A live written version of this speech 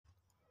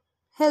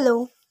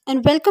Hello,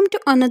 and welcome to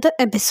another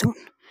episode.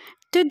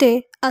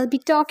 Today, I'll be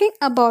talking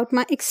about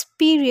my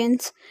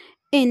experience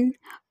in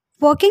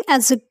working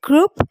as a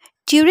group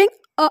during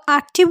a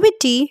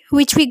activity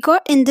which we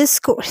got in this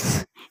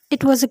course.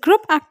 It was a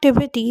group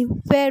activity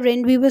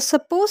wherein we were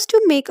supposed to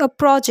make a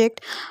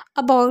project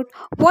about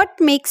what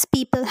makes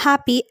people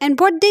happy and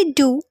what they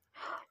do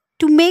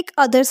to make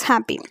others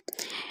happy.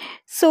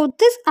 So,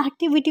 this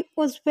activity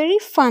was very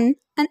fun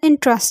and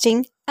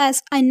interesting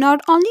as I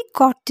not only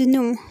got to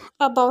know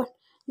about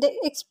the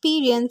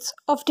experience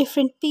of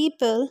different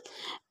people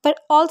but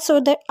also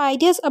their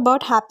ideas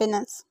about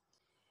happiness.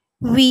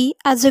 We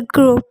as a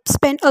group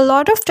spent a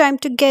lot of time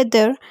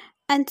together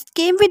and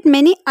came with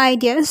many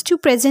ideas to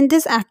present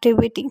this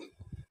activity.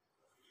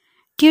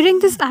 During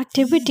this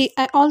activity,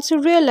 I also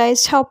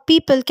realized how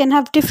people can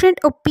have different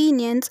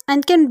opinions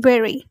and can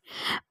vary.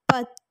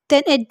 But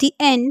then at the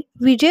end,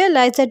 we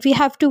realized that we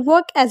have to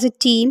work as a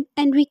team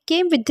and we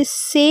came with the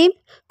same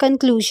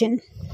conclusion.